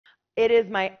It is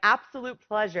my absolute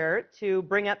pleasure to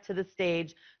bring up to the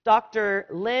stage Dr.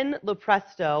 Lynn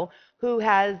Lopresto, who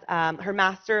has her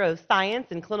Master of Science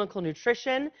in Clinical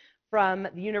Nutrition from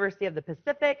the University of the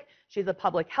Pacific. She's a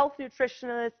public health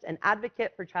nutritionist and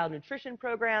advocate for child nutrition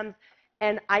programs.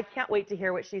 And I can't wait to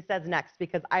hear what she says next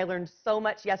because I learned so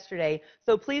much yesterday.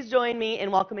 So please join me in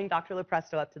welcoming Dr.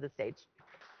 Lopresto up to the stage.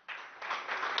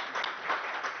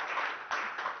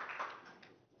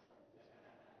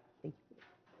 Thank you.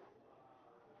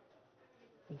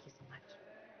 Thank you so much.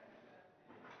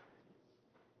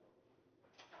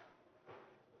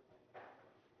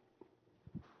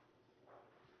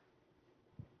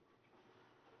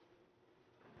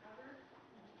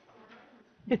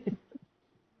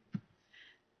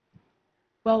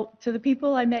 Well, to the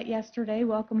people I met yesterday,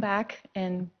 welcome back,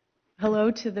 and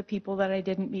hello to the people that I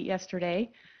didn't meet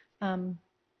yesterday.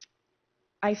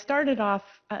 I started off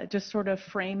just sort of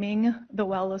framing the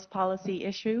wellness policy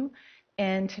issue,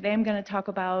 and today I'm going to talk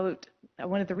about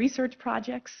one of the research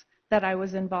projects that I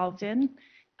was involved in.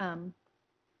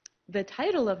 The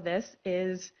title of this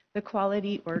is the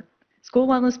Quality or School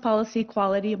Wellness Policy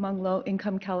Quality Among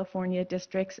Low-Income California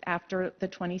Districts After the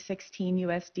 2016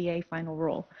 USDA Final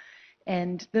Rule.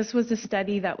 And this was a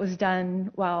study that was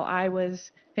done while I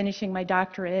was finishing my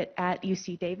doctorate at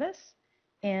UC Davis.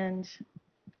 And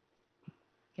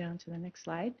get on to the next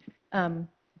slide.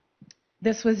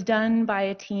 This was done by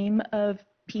a team of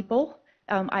people.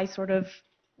 I sort of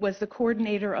was the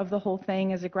coordinator of the whole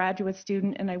thing as a graduate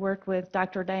student, and I worked with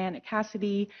Dr. Diana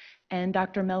Cassidy and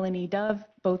Dr. Melanie Dove,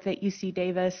 both at UC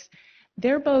Davis.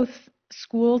 They're both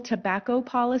school tobacco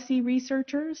policy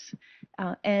researchers,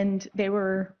 and they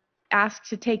were asked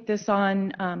to take this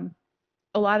on.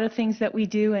 A lot of things that we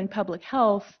do in public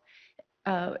health,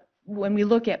 when we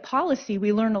look at policy,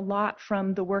 we learn a lot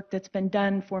from the work that's been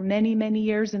done for many, many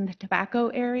years in the tobacco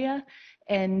area.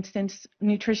 And since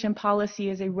nutrition policy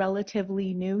is a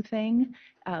relatively new thing,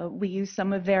 we use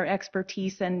some of their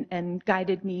expertise and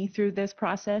guided me through this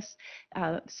process.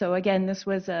 So again, this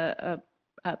was a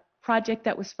project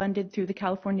that was funded through the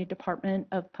California Department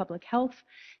of Public Health.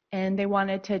 And they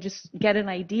wanted to just get an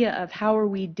idea of how are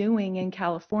we doing in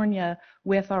California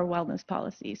with our wellness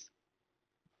policies.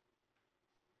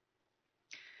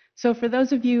 So for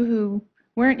those of you who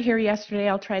weren't here yesterday,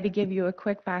 I'll try to give you a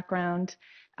quick background.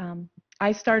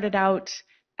 I started out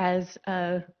as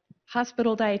a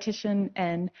hospital dietitian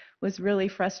and was really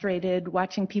frustrated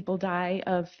watching people die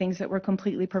of things that were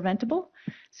completely preventable.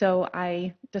 So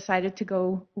I decided to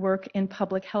go work in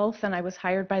public health, and I was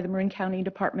hired by the Marin County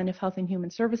Department of Health and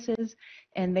Human Services,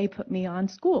 and they put me on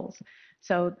schools.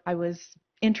 So I was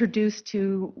introduced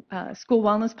to school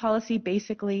wellness policy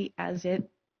basically as it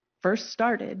first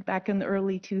started back in the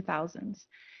early 2000s,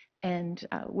 and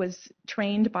was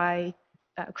trained by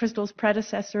Crystal's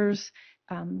predecessors.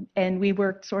 And we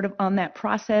worked sort of on that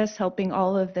process, helping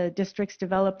all of the districts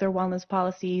develop their wellness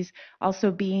policies,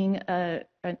 also being a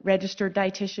registered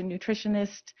dietitian,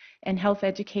 nutritionist, and health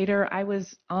educator. I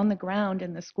was on the ground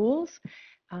in the schools.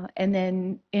 And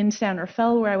then in San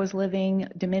Rafael, where I was living,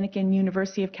 Dominican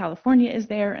University of California is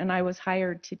there, and I was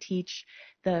hired to teach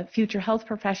the future health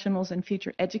professionals and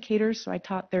future educators. So I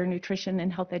taught their nutrition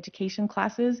and health education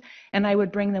classes, and I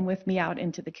would bring them with me out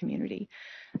into the community.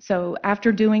 So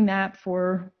after doing that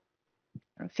for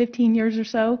 15 years or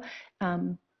so,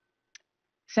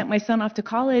 sent my son off to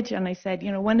college, and I said,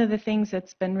 you know, one of the things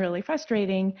that's been really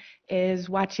frustrating is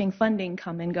watching funding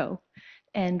come and go.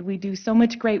 And we do so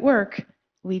much great work.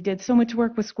 We did so much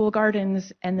work with school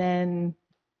gardens, and then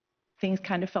things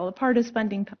kind of fell apart as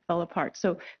funding fell apart.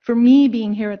 So for me,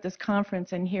 being here at this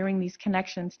conference and hearing these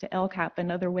connections to LCAP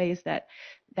and other ways that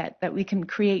we can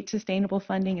create sustainable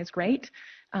funding is great.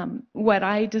 What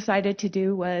I decided to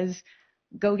do was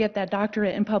go get that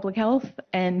doctorate in public health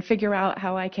and figure out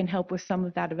how I can help with some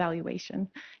of that evaluation.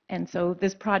 And so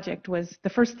this project was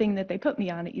the first thing that they put me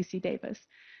on at UC Davis.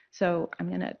 So I'm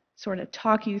going to sort of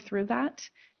talk you through that.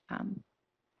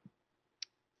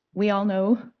 We all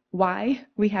know why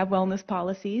we have wellness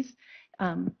policies.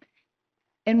 And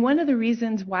one of the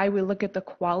reasons why we look at the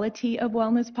quality of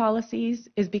wellness policies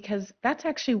is because that's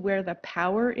actually where the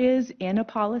power is in a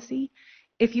policy.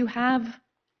 If you have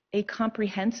a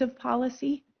comprehensive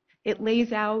policy, it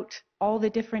lays out all the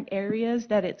different areas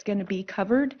that it's going to be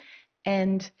covered,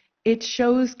 and it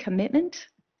shows commitment,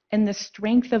 and the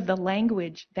strength of the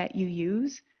language that you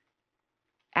use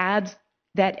adds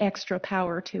that extra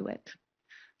power to it.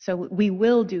 So we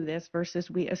will do this versus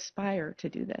we aspire to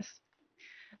do this.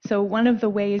 So one of the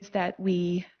ways that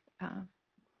we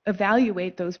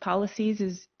evaluate those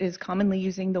policies is commonly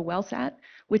using the WellSat,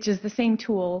 which is the same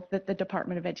tool that the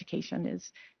Department of Education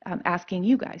is asking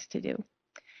you guys to do.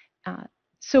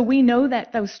 So we know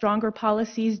that those stronger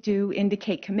policies do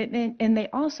indicate commitment, and they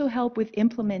also help with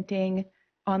implementing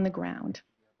on the ground.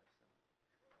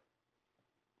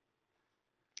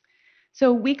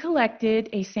 So we collected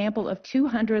a sample of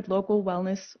 200 local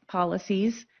wellness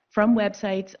policies from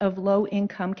websites of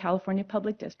low-income California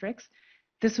public districts.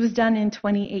 This was done in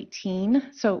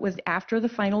 2018, so it was after the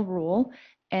final rule,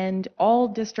 and all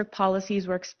district policies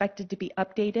were expected to be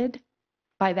updated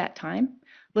by that time.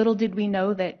 Little did we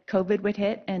know that COVID would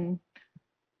hit and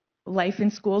life in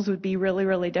schools would be really,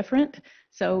 really different.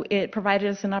 So it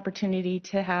provided us an opportunity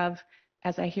to have,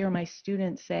 as I hear my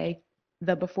students say,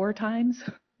 the before times,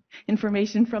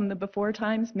 information from the before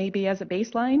times, maybe as a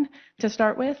baseline to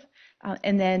start with,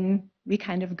 and then we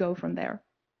kind of go from there.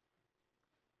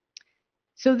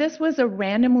 So this was a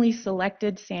randomly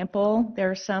selected sample. There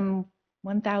are some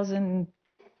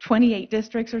 1,028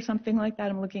 districts or something like that.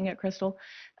 I'm looking at Crystal.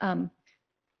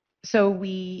 So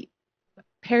we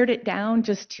pared it down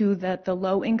just to the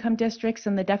low income districts,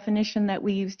 and the definition that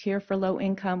we used here for low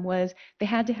income was they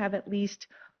had to have at least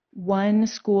one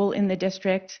school in the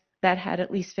district that had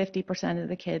at least 50% of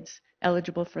the kids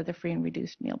eligible for the free and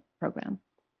reduced meal program.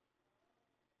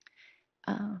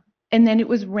 And then it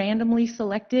was randomly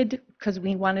selected because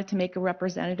we wanted to make a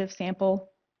representative sample.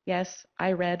 Yes,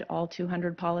 I read all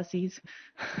 200 policies.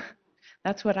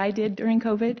 That's what I did during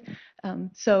COVID.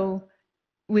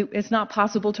 It's not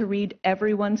possible to read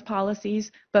everyone's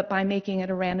policies, but by making it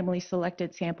a randomly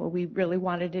selected sample, we really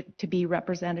wanted it to be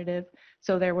representative.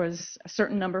 So there was a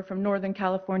certain number from Northern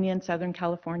California and Southern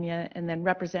California, and then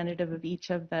representative of each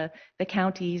of the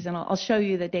counties. And I'll show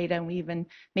you the data, and we even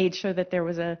made sure that there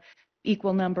was a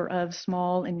equal number of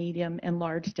small and medium and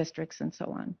large districts and so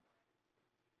on.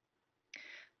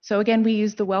 So again, we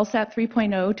used the WellSat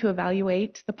 3.0 to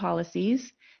evaluate the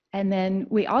policies. And then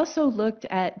we also looked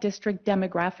at district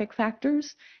demographic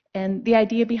factors. And the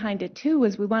idea behind it too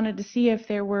was we wanted to see if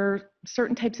there were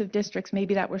certain types of districts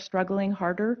maybe that were struggling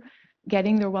harder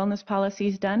getting their wellness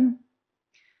policies done.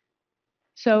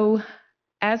 So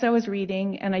as I was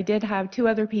reading, and I did have two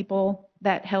other people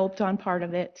that helped on part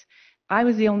of it, I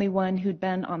was the only one who'd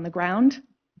been on the ground,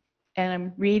 and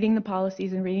I'm reading the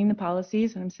policies, and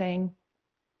I'm saying,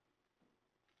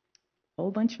 a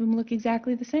whole bunch of them look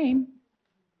exactly the same,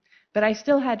 but I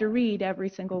still had to read every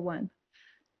single one.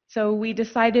 So we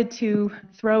decided to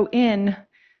throw in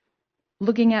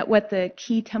looking at what the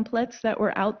key templates that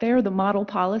were out there, the model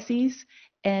policies,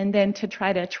 and then to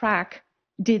try to track,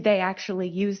 did they actually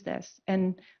use this?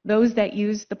 And those that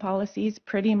used the policies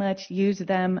pretty much used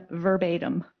them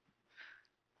verbatim.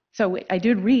 So I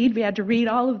did read, we had to read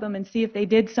all of them and see if they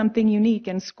did something unique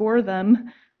and score them,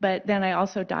 but then I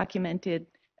also documented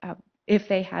if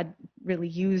they had really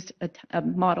used a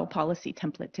model policy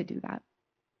template to do that.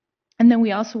 And then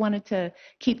we also wanted to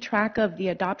keep track of the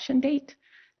adoption date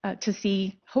to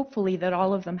see, hopefully, that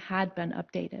all of them had been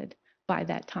updated by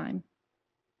that time.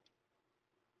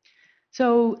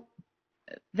 So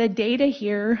the data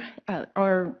here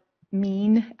are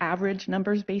mean average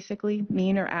numbers, basically,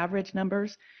 mean or average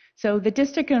numbers. So the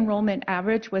district enrollment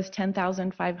average was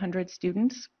 10,500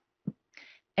 students.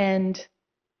 And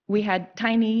we had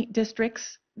tiny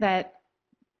districts that,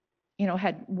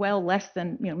 had well less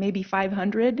than, maybe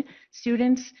 500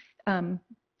 students.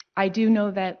 I do know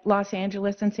that Los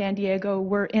Angeles and San Diego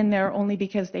were in there only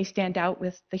because they stand out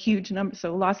with the huge number.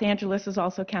 So Los Angeles is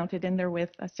also counted in there with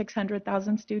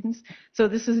 600,000 students. So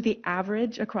this is the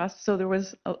average across, so there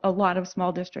was a lot of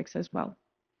small districts as well.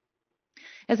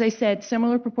 As I said,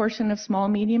 similar proportion of small,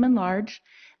 medium, and large.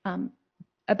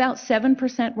 About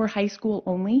 7% were high school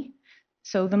only.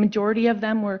 So the majority of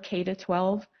them were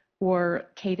K-12 or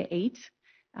K-8.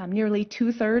 Nearly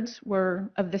 2/3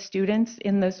 of the students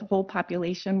in this whole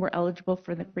population were eligible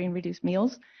for the free and reduced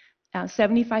meals.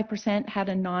 75% had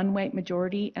a non-white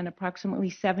majority, and approximately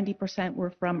 70%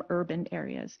 were from urban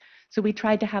areas. So we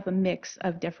tried to have a mix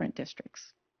of different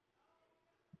districts.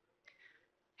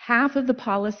 Half of the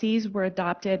policies were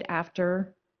adopted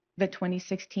after the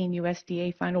 2016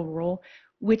 USDA final rule,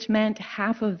 which meant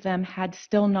half of them had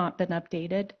still not been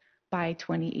updated by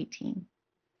 2018.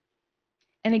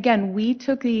 And again, we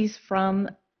took these from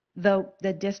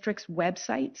the district's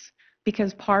websites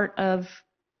because part of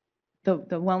the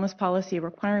wellness policy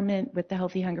requirement with the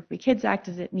Healthy Hunger Free Kids Act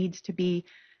is it needs to be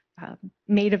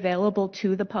made available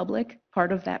to the public,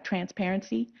 part of that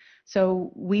transparency.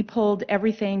 So we pulled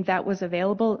everything that was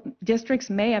available. Districts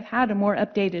may have had a more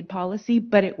updated policy,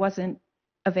 but it wasn't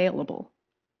available.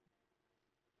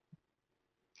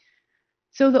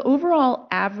 So the overall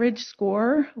average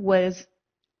score was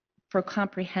for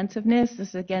comprehensiveness. This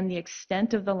is again the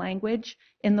extent of the language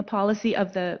in the policy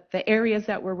of the areas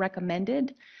that were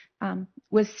recommended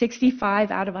was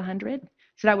 65 out of 100.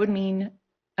 So that would mean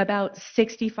about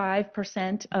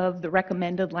 65% of the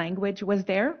recommended language was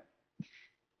there.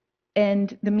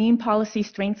 And the mean policy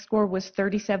strength score was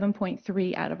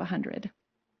 37.3 out of 100.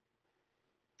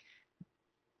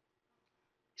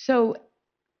 So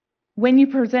when you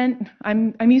present,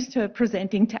 I'm used to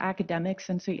presenting to academics,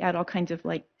 and so you add all kinds of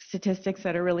like statistics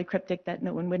that are really cryptic that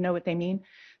no one would know what they mean.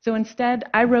 So instead,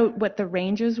 I wrote what the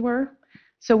ranges were.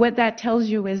 So what that tells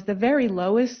you is the very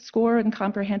lowest score in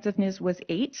comprehensiveness was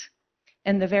 8,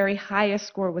 and the very highest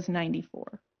score was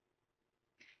 94.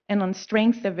 And on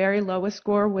strength, the very lowest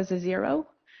score was a 0,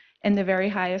 and the very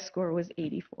highest score was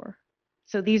 84.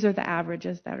 So these are the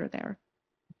averages that are there.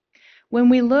 When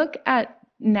we look at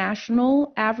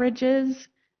national averages,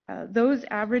 those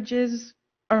averages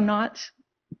are not,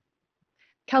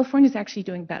 California's actually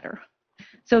doing better.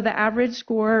 So the average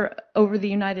score over the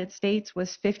United States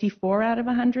was 54 out of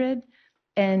 100,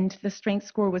 and the strength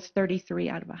score was 33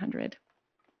 out of 100.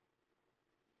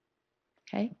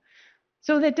 Okay,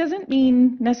 so that doesn't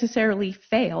mean necessarily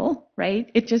fail,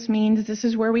 right? It just means this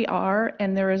is where we are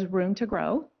and there is room to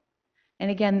grow.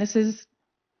 And again, this is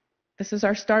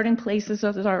our starting place. This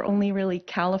is our only really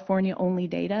California only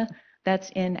data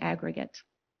that's in aggregate.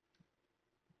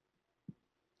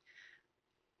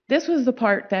 This was the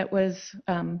part that was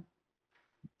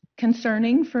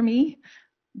concerning for me,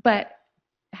 but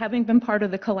having been part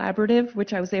of the collaborative,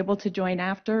 which I was able to join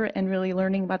after, and really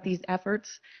learning about these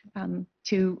efforts,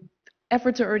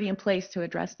 efforts are already in place to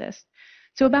address this.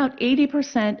 So about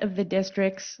 80% of the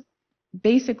districts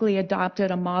basically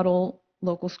adopted a model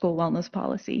local school wellness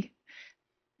policy,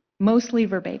 mostly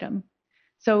verbatim.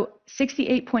 So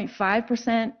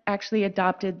 68.5% actually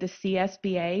adopted the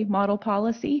CSBA model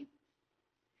policy.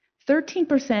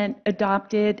 13%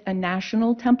 adopted a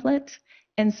national template.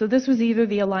 And so this was either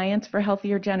the Alliance for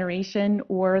Healthier Generation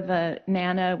or the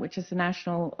NANA, which is the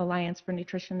National Alliance for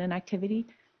Nutrition and Activity,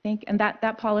 I think. And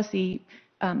that policy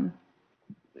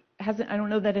hasn't, I don't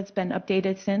know that it's been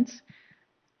updated since.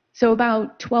 So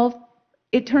about 12,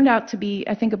 it turned out to be,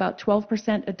 I think about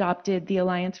 12% adopted the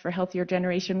Alliance for Healthier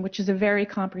Generation, which is a very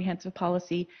comprehensive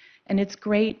policy. And it's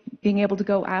great being able to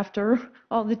go after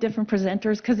all the different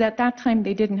presenters, because at that time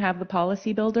they didn't have the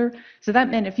policy builder. So that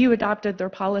meant if you adopted their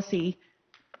policy,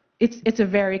 it's a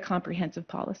very comprehensive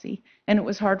policy. And it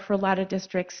was hard for a lot of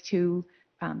districts to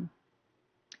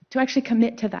actually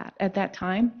commit to that at that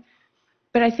time.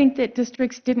 But I think that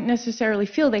districts didn't necessarily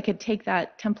feel they could take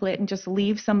that template and just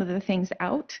leave some of the things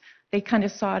out. They kind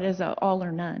of saw it as an all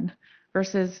or none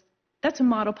versus that's a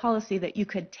model policy that you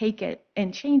could take it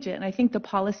and change it. And I think the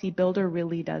policy builder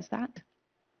really does that.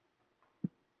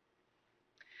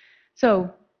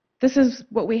 So this is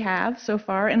what we have so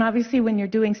far. And obviously when you're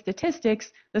doing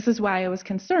statistics, this is why I was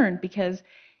concerned, because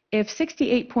if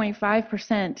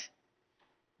 68.5%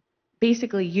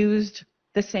 basically used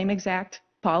the same exact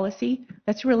policy,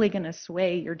 that's really going to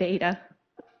sway your data.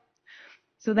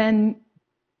 So then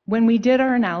when we did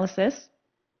our analysis,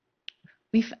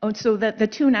 so that the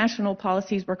two national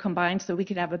policies were combined so we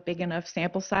could have a big enough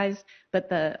sample size, but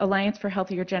the Alliance for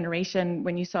Healthier Generation,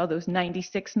 when you saw those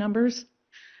 96 numbers,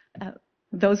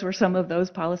 those were some of those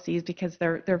policies because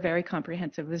they're very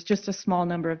comprehensive. There's just a small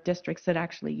number of districts that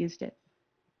actually used it.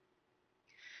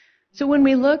 So when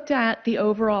we looked at the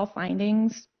overall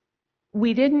findings,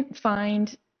 we didn't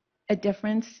find a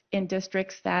difference in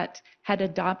districts that had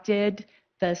adopted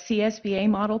the CSBA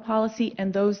model policy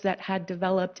and those that had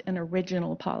developed an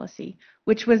original policy,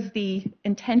 which was the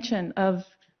intention of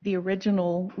the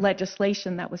original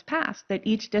legislation that was passed, that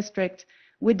each district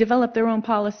would develop their own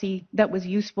policy that was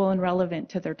useful and relevant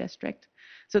to their district.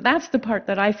 So that's the part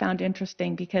that I found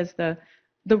interesting, because the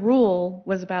rule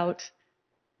was about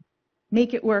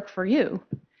make it work for you.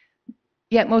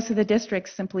 Yet most of the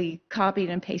districts simply copied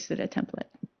and pasted a template.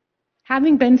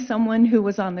 Having been someone who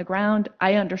was on the ground,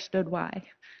 I understood why,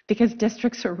 because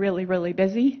districts are really, really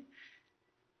busy.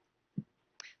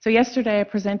 So yesterday I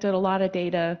presented a lot of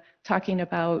data talking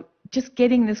about just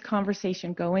getting this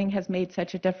conversation going has made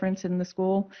such a difference in the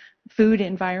school food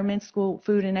environment, school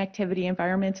food and activity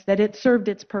environments, that it served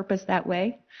its purpose that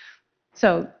way.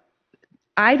 So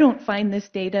I don't find this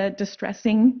data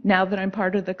distressing now that I'm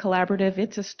part of the collaborative.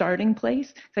 It's a starting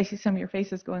place. So I see some of your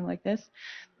faces going like this.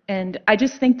 And I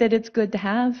just think that it's good to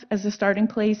have as a starting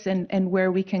place and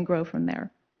where we can grow from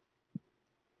there.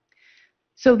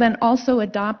 So then also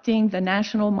adopting the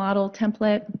national model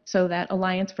template, so that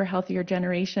Alliance for Healthier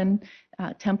Generation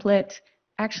template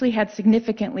actually had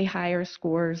significantly higher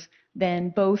scores than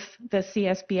both the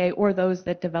CSBA or those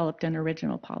that developed an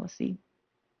original policy.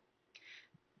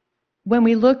 When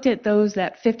we looked at those,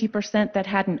 that 50% that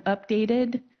hadn't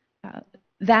updated,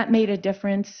 that made a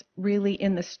difference really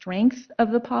in the strength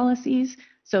of the policies.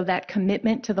 So that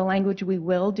commitment to the language, we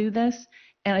will do this.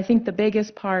 And I think the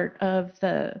biggest part of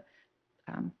the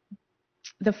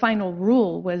final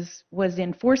rule was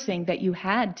enforcing that you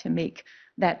had to make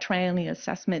that triennial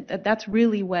assessment. That's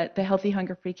really what the Healthy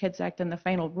Hunger Free Kids Act and the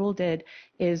final rule did,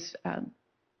 is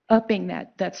upping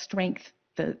that strength,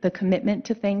 the commitment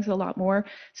to things a lot more.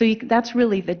 So that's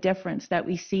really the difference that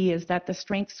we see, is that the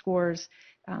strength scores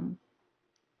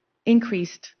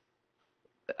increased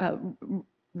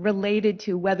related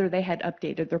to whether they had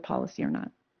updated their policy or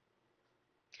not.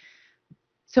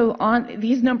 So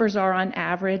these numbers are on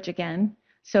average again.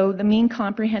 So the mean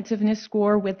comprehensiveness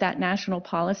score with that national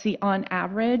policy on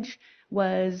average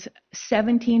was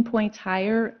 17 points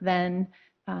higher than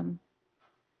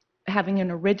having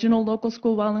an original local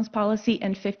school wellness policy,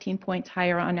 and 15 points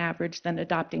higher on average than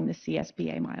adopting the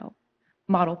CSBA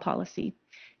model policy.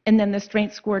 And then the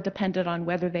strength score depended on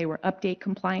whether they were update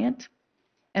compliant.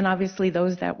 And obviously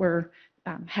those that were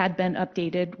had been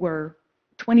updated were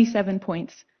 27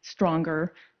 points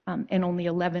stronger and only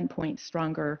 11 points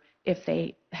stronger if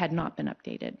they had not been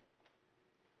updated.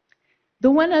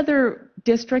 The one other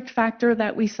district factor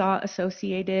that we saw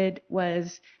associated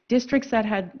was districts that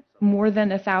had more than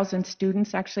 1,000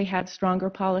 students actually had stronger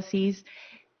policies.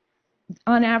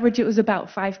 On average, it was about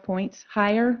 5 points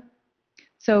higher.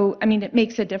 So, I mean, it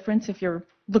makes a difference if you're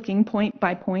looking point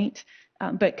by point,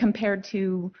 but compared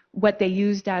to what they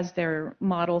used as their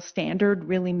model standard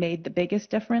really made the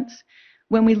biggest difference.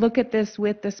 When we look at this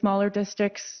with the smaller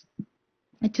districts,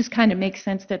 it just kind of makes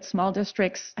sense that small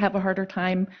districts have a harder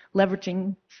time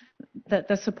leveraging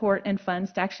the support and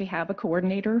funds to actually have a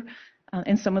coordinator,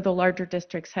 and some of the larger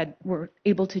districts were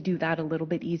able to do that a little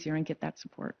bit easier and get that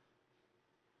support.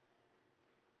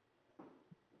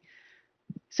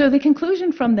 So the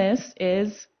conclusion from this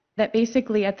is that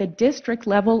basically at the district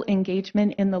level,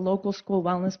 engagement in the local school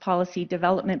wellness policy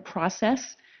development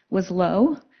process was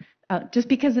low, just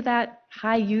because of that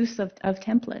high use of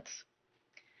templates.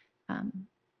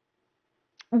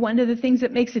 One of the things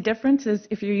that makes a difference is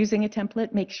if you're using a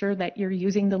template, make sure that you're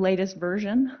using the latest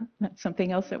version. That's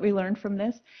something else that we learned from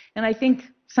this. And I think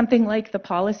something like the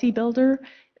policy builder,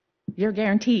 you're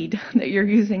guaranteed that you're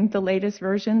using the latest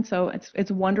version. So it's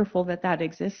wonderful that that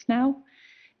exists now.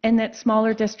 And that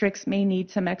smaller districts may need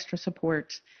some extra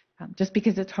support just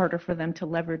because it's harder for them to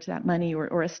leverage that money,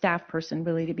 or a staff person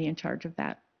really to be in charge of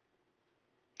that.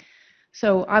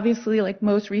 So obviously, like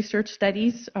most research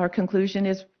studies, our conclusion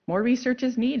is more research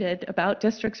is needed about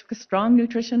districts with strong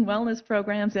nutrition wellness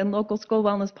programs and local school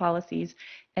wellness policies.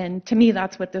 And to me,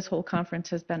 that's what this whole conference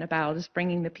has been about, is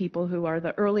bringing the people who are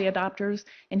the early adopters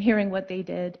and hearing what they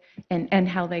did and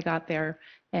how they got there,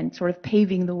 and sort of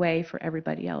paving the way for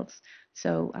everybody else.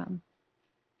 So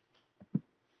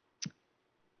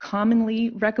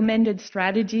commonly recommended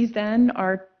strategies then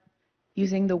are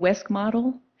using the WISC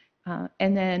model,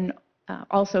 and then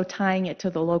also tying it to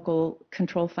the local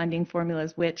control funding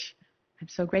formulas, which I'm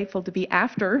so grateful to be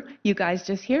after you guys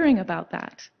just hearing about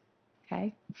that.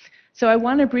 Okay, so I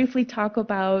want to briefly talk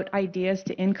about ideas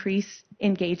to increase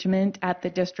engagement at the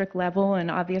district level, and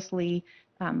obviously,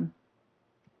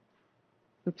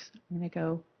 oops, I'm going to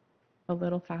go a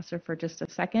little faster for just a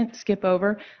second, skip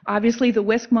over. Obviously, the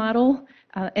WISC model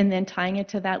and then tying it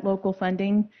to that local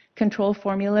funding control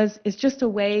formulas is just a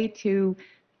way to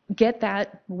get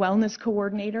that wellness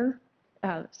coordinator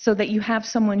so that you have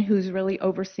someone who's really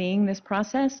overseeing this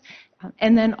process,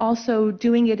 and then also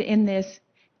doing it in this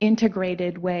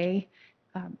integrated way,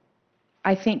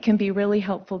 I think can be really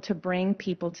helpful to bring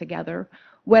people together.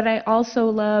 What I also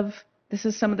love, this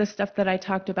is some of the stuff that I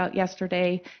talked about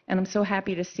yesterday, and I'm so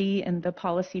happy to see in the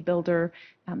policy builder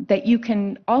that you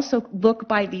can also look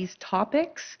by these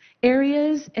topics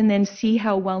areas and then see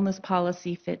how wellness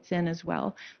policy fits in as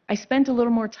well. I spent a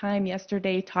little more time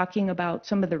yesterday talking about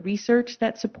some of the research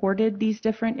that supported these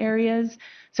different areas.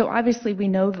 So obviously we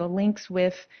know the links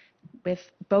with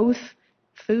both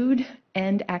food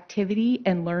and activity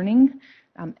and learning.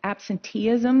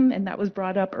 Absenteeism, and that was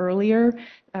brought up earlier,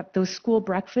 those school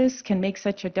breakfasts can make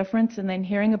such a difference. And then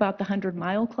hearing about the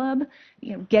 100-mile club,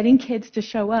 you know, getting kids to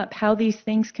show up, how these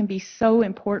things can be so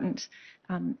important.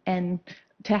 And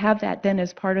to have that then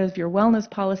as part of your wellness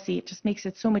policy, it just makes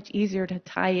it so much easier to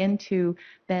tie into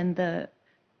then the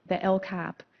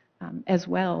LCAP as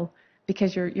well,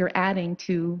 because you're adding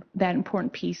to that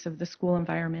important piece of the school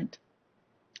environment.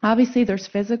 Obviously, there's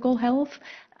physical health,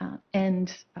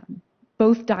 and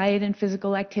both diet and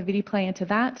physical activity play into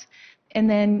that. And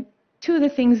then two of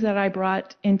the things that I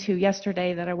brought into yesterday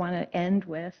that I want to end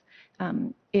with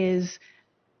is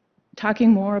talking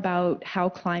more about how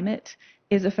climate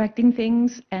is affecting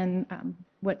things. And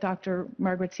what Dr.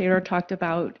 Margaret Sater talked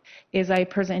about is I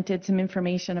presented some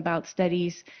information about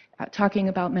studies talking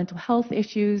about mental health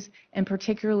issues, and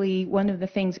particularly one of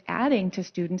the things adding to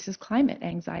students is climate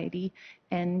anxiety,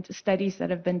 and studies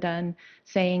that have been done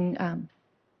saying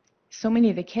so many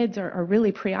of the kids are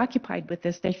really preoccupied with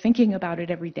this. They're thinking about it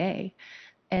every day.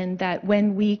 And that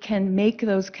when we can make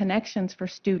those connections for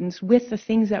students with the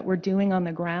things that we're doing on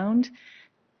the ground,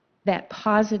 that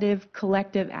positive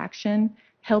collective action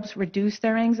helps reduce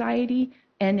their anxiety,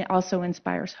 and it also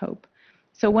inspires hope.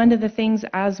 So one of the things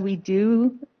as we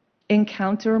do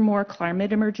encounter more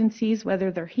climate emergencies,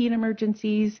 whether they're heat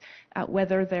emergencies,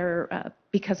 whether they're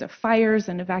because of fires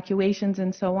and evacuations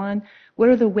and so on, what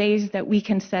are the ways that we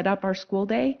can set up our school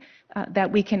day, that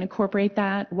we can incorporate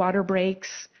that, water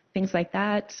breaks, things like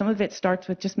that. Some of it starts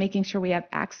with just making sure we have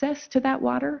access to that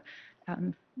water,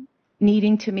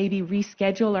 needing to maybe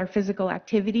reschedule our physical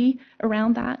activity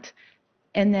around that.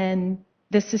 And then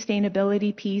the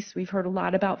sustainability piece, we've heard a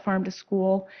lot about farm to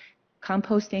school,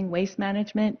 composting, waste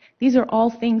management. These are all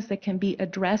things that can be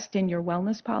addressed in your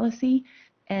wellness policy,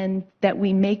 and that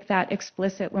we make that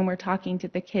explicit when we're talking to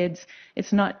the kids.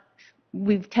 It's not,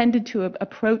 we've tended to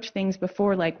approach things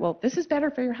before like, well, this is better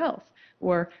for your health,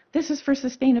 or this is for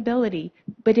sustainability,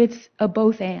 but it's a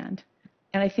both and.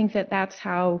 And I think that that's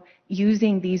how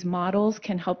using these models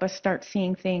can help us start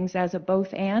seeing things as a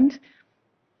both and.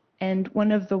 And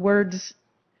one of the words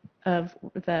of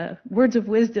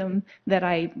wisdom that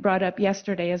I brought up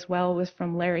yesterday as well was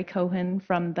from Larry Cohen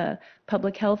from the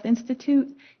Public Health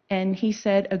Institute. And he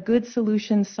said, a good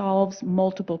solution solves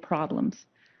multiple problems.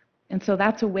 And so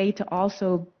that's a way to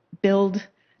also build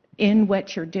in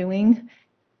what you're doing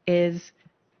is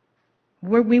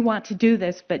where we want to do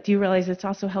this, but do you realize it's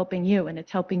also helping you, and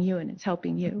it's helping you, and it's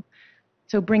helping you.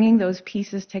 So bringing those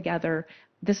pieces together,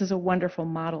 this is a wonderful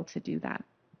model to do that.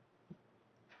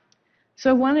 So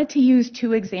I wanted to use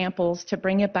two examples to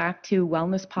bring it back to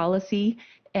wellness policy,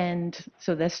 and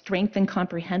so the strength and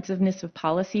comprehensiveness of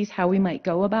policies, how we might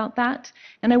go about that.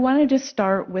 And I wanted to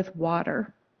start with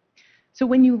water. So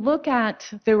when you look at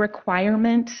the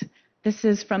requirement, this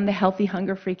is from the Healthy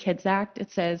Hunger Free Kids Act.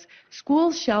 It says,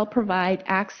 schools shall provide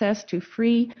access to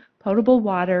free potable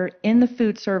water in the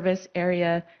food service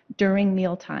area during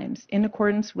meal times in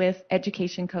accordance with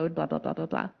education code, blah, blah, blah, blah,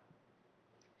 blah.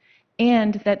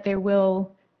 And that they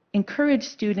will encourage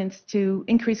students to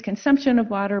increase consumption of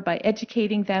water by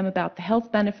educating them about the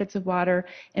health benefits of water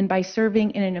and by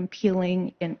serving in an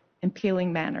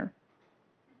appealing manner.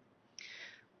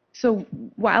 So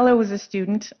while I was a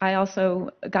student, I also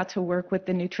got to work with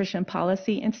the Nutrition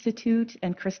Policy Institute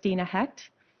and Christina Hecht,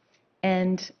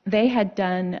 and they had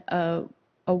done a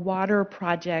water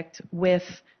project with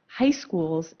high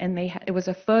schools, and it was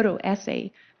a photo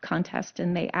essay contest,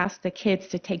 and they asked the kids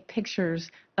to take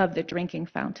pictures of the drinking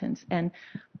fountains. And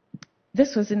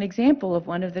this was an example of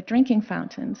one of the drinking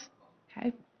fountains.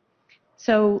 Okay?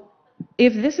 So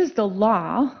if this is the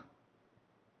law,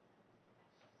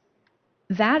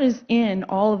 that is in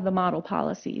all of the model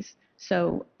policies.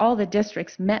 So all the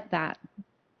districts met that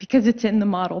because it's in the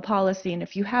model policy. And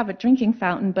if you have a drinking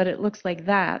fountain, but it looks like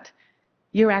that,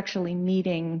 you're actually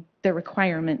meeting the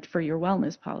requirement for your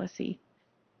wellness policy.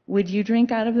 Would you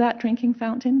drink out of that drinking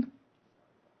fountain?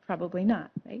 Probably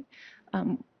not, right?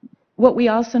 What we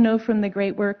also know from the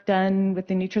great work done with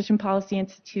the Nutrition Policy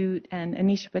Institute and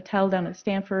Anisha Patel down at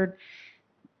Stanford,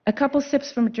 a couple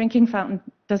sips from a drinking fountain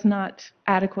does not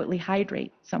adequately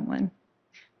hydrate someone.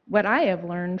 What I have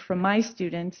learned from my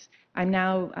students,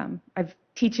 I've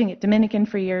teaching at Dominican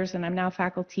for years, and I'm now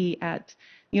faculty at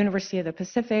University of the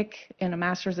Pacific in a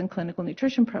master's in clinical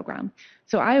nutrition program.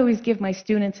 So I always give my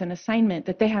students an assignment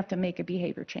that they have to make a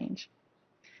behavior change.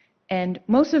 And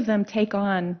most of them take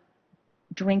on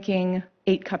drinking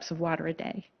 8 cups of water a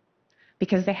day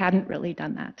because they hadn't really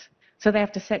done that. So they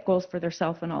have to set goals for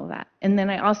themselves and all of that. And then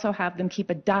I also have them keep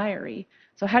a diary.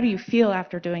 So how do you feel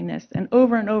after doing this? And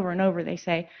over and over and over they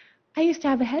say, I used to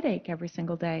have a headache every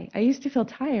single day. I used to feel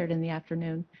tired in the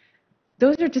afternoon.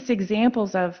 Those are just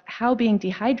examples of how being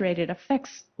dehydrated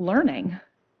affects learning,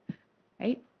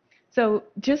 right? So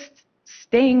just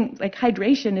staying, like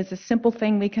hydration is a simple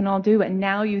thing we can all do, and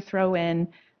now you throw in,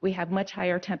 we have much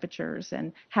higher temperatures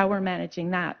and how we're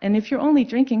managing that. And if your only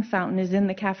drinking fountain is in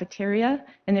the cafeteria,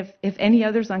 and if any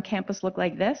others on campus look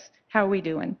like this, how are we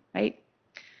doing, right?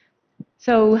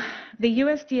 So the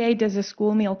USDA does a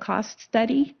school meal cost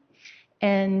study,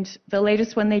 and the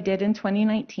latest one they did in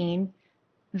 2019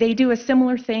 They do a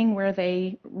similar thing where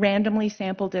they randomly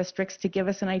sample districts to give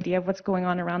us an idea of what's going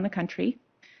on around the country.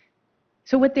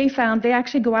 So what they found, they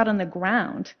actually go out on the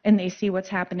ground and they see what's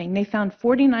happening. They found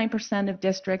 49% of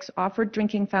districts offered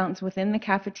drinking fountains within the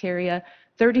cafeteria,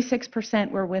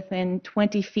 36% were within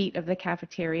 20 feet of the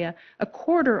cafeteria, a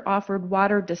quarter offered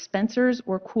water dispensers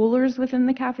or coolers within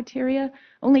the cafeteria,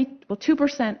 only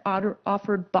 2%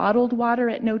 offered bottled water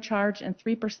at no charge, and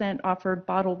 3% offered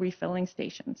bottle refilling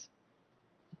stations.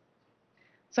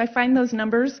 So I find those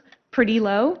numbers pretty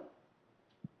low.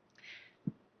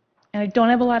 And I don't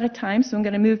have a lot of time, so I'm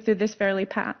going to move through this fairly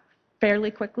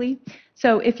quickly.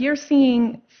 So if you're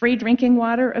seeing free drinking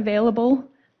water available,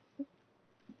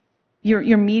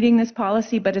 you're meeting this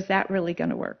policy, but is that really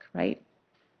going to work, right?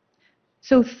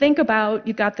 So think about,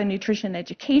 you've got the nutrition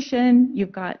education,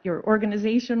 you've got your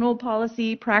organizational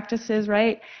policy practices,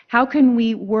 right? How can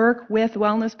we work with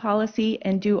wellness policy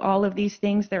and do all of these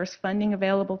things? There's funding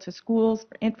available to schools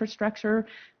for infrastructure,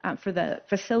 for the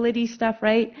facility stuff,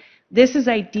 right? This is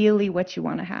ideally what you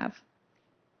want to have.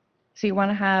 So you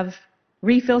want to have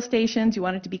refill stations, you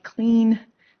want it to be clean,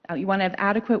 you want to have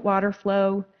adequate water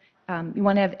flow, you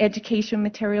want to have education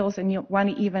materials, and you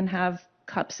want to even have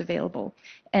cups available.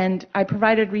 And I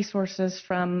provided resources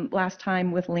from last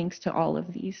time with links to all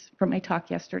of these from my talk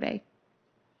yesterday.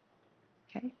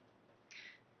 Okay.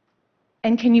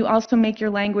 And can you also make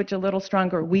your language a little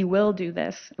stronger? We will do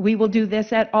this. We will do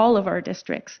this at all of our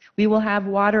districts. We will have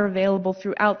water available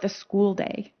throughout the school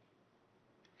day.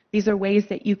 These are ways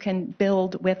that you can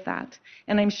build with that.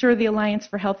 And I'm sure the Alliance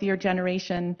for Healthier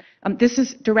Generation, this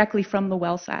is directly from the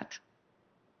WellSat.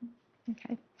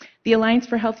 Okay. The Alliance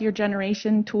for Healthier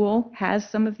Generation tool has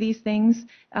some of these things.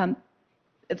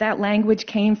 That language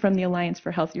came from the Alliance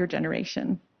for Healthier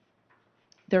Generation,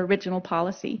 their original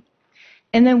policy.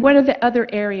 And then what are the other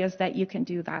areas that you can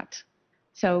do that?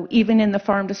 So even in the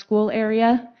farm to school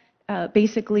area,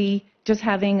 basically just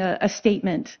having a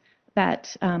statement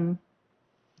that, I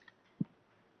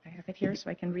have it here so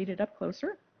I can read it up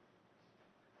closer.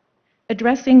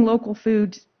 Addressing local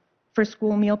foods for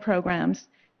school meal programs.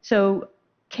 So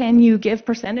can you give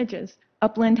percentages?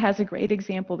 Upland has a great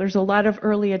example. There's a lot of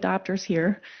early adopters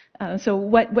here. So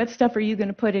what stuff are you going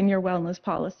to put in your wellness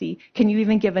policy? Can you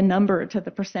even give a number to the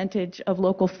percentage of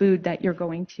local food that you're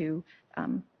going to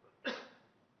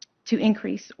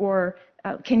increase? Or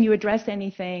can you address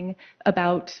anything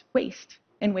about waste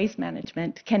and waste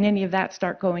management? Can any of that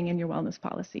start going in your wellness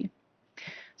policy?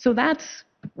 So that's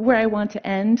where I want to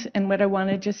end. And what I want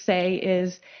to just say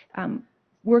is,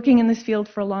 working in this field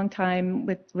for a long time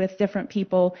with different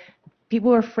people,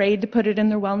 people are afraid to put it in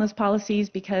their wellness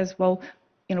policies because, well,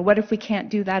 you know, what if we can't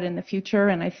do that in the future?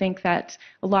 And I think that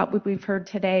a lot what we've heard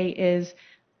today is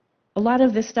a lot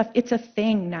of this stuff, it's a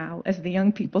thing now, as the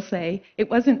young people say. It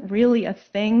wasn't really a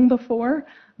thing before,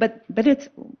 but it's,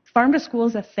 farm to school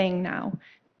is a thing now.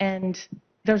 And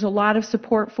there's a lot of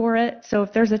support for it. So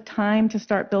if there's a time to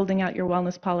start building out your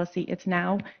wellness policy, it's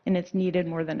now, and it's needed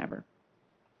more than ever.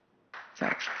 So.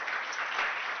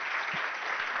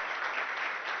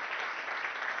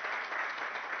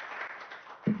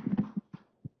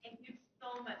 Thank you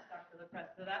so much, Dr.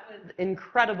 LaPresta. That was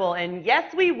incredible. And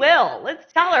yes, we will.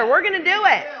 Let's tell her we're going to do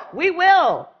it. We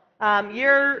will. I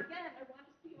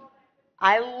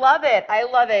love it. I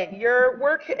love it. Your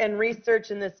work and research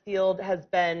in this field has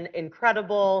been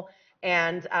incredible,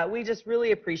 and we just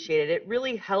really appreciate it. It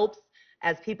really helps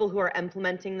as people who are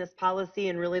implementing this policy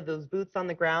and really those boots on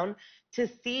the ground to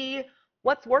see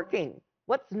what's working,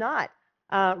 what's not.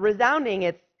 Resounding,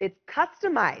 it's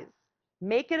customized.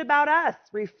 Make it about us.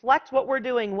 Reflect what we're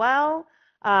doing well.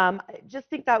 I just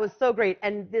think that was so great.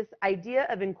 And this idea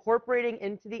of incorporating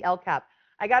into the LCAP.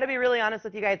 I got to be really honest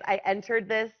with you guys. I entered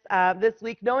this this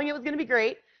week knowing it was going to be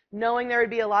great, knowing there would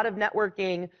be a lot of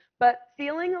networking, but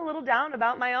feeling a little down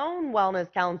about my own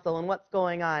wellness council and what's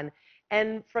going on.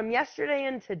 And from yesterday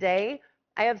and today,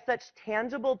 I have such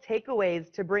tangible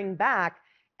takeaways to bring back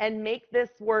and make this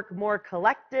work more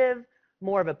collective,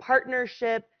 more of a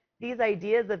partnership. These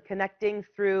ideas of connecting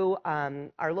through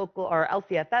our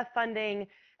LCFF funding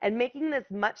and making this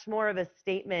much more of a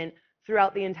statement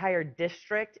throughout the entire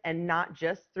district and not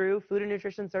just through food and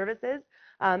nutrition services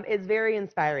is very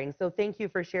inspiring. So thank you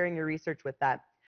for sharing your research with that.